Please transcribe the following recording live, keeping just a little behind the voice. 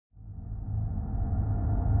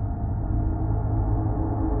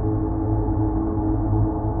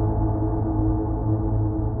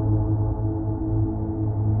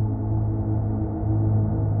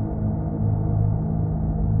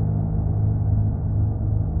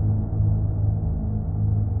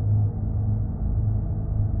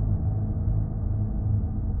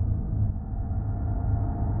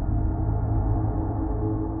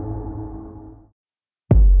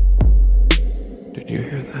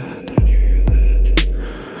that?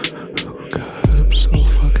 Oh god, I'm so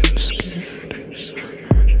fucking scared.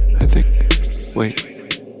 I think. Wait.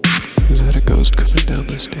 Is that a ghost coming down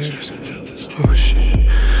the stairs? Oh shit.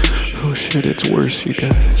 Oh shit, it's worse, you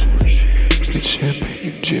guys. It's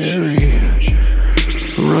Champagne Jerry.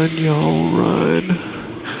 Run, y'all, run.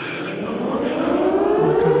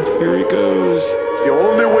 Oh god, here he goes. The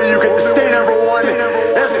only way you get to stay number one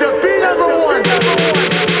is to be number one.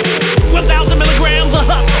 1,000 milligrams of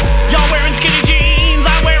hustle. Y'all wearing skinny jeans,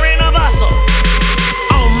 I'm wearing a bustle.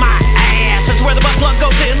 On my ass, that's where the butt plug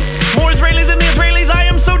goes in. More Israeli than the Israelis, I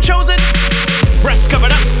am so chosen. Breasts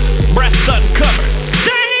covered up, breasts uncovered.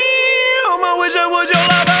 Damn, I wish I was your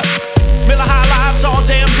lover. Miller High Life, all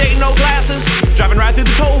damn day, no glasses. Driving right through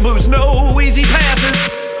the toll booths, no easy passes.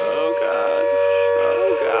 Oh God,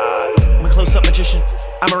 oh God. I'm a close-up magician,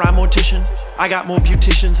 I'm a rhyme mortician. I got more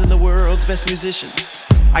beauticians than the world's best musicians.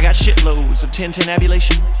 I got shitloads of 10-10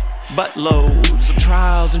 abulation, buttloads of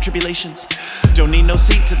trials and tribulations. Don't need no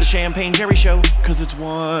seat to the Champagne Jerry show, cause it's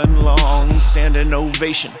one long standing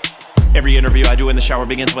ovation. Every interview I do in the shower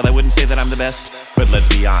begins with I wouldn't say that I'm the best, but let's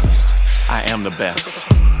be honest, I am the best.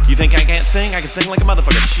 You think I can't sing? I can sing like a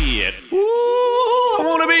motherfucker. Shit. Ooh, I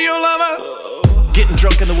wanna be your lover. Getting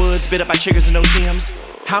drunk in the woods, bit up by chiggers and OCMs.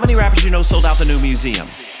 How many rappers you know sold out the new museum?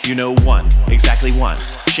 You know one, exactly one.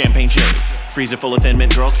 Champagne Jerry. Freezer full of Thin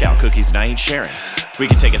Mint Girl Scout cookies and I ain't sharing. We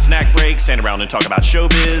can take a snack break, stand around and talk about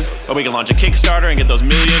showbiz, or we can launch a Kickstarter and get those $1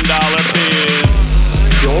 million bids.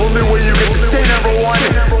 The only way you get to stay number one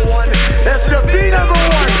is to be number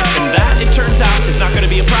one. And that, it turns out, is not gonna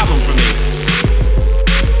be a problem for me.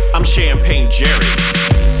 I'm Champagne Jerry.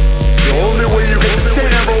 The only way you get to stay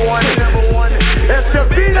number one is to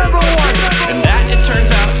be number one. And that, it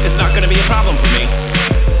turns out, is not gonna be a problem for me.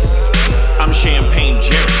 I'm Champagne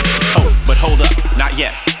Jerry. Oh, but hold up, not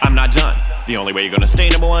yet, I'm not done. The only way you're gonna stay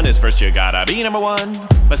number one is first you gotta be number one.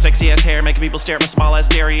 My sexy ass hair making people stare at my small ass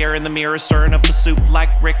derriere in the mirror, stirring up the soup like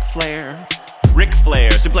Ric Flair. Ric Flair,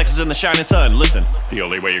 suplexes in the shining sun. Listen, the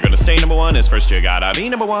only way you're gonna stay number one is first you gotta be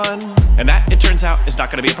number one. And that, it turns out, is not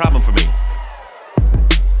gonna be a problem for me.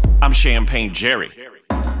 I'm Champagne Jerry.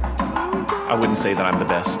 I wouldn't say that I'm the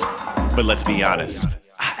best, but let's be honest,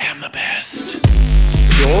 I am the best.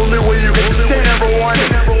 The only way you get to stay number one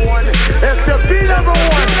is to be number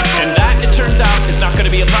one. And that, it turns out, is not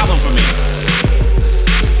gonna be a problem for me.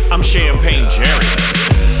 I'm Champagne Jerry.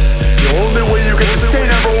 The only way you get to stay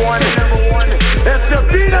number one is to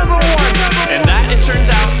be number one. And that, it turns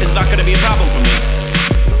out, is not gonna be a problem for me.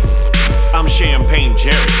 I'm Champagne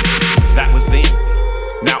Jerry. That was then.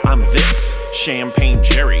 Now I'm this, Champagne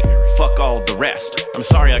Jerry. Fuck all the rest. I'm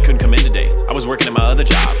sorry I couldn't come in today. I was working at my other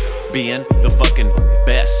job, being the fucking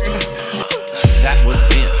best. That was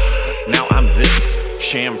then. Now I'm this,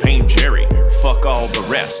 Champagne Jerry. Fuck all the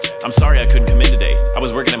rest. I'm sorry I couldn't come in today. I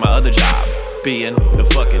was working at my other job, being the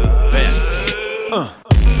fucking best.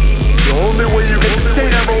 The only way you get to stay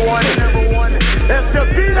number one is to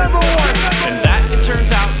be number one. And that, it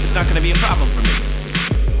turns out, is not gonna be a problem for me.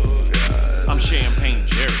 I'm Champagne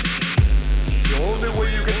Jerry. The only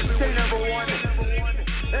way you get to stay number one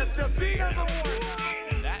is to be number one.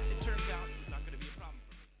 And that, it turns out, is not gonna be a problem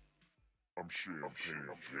for me. I'm Champagne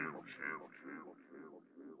Jerry.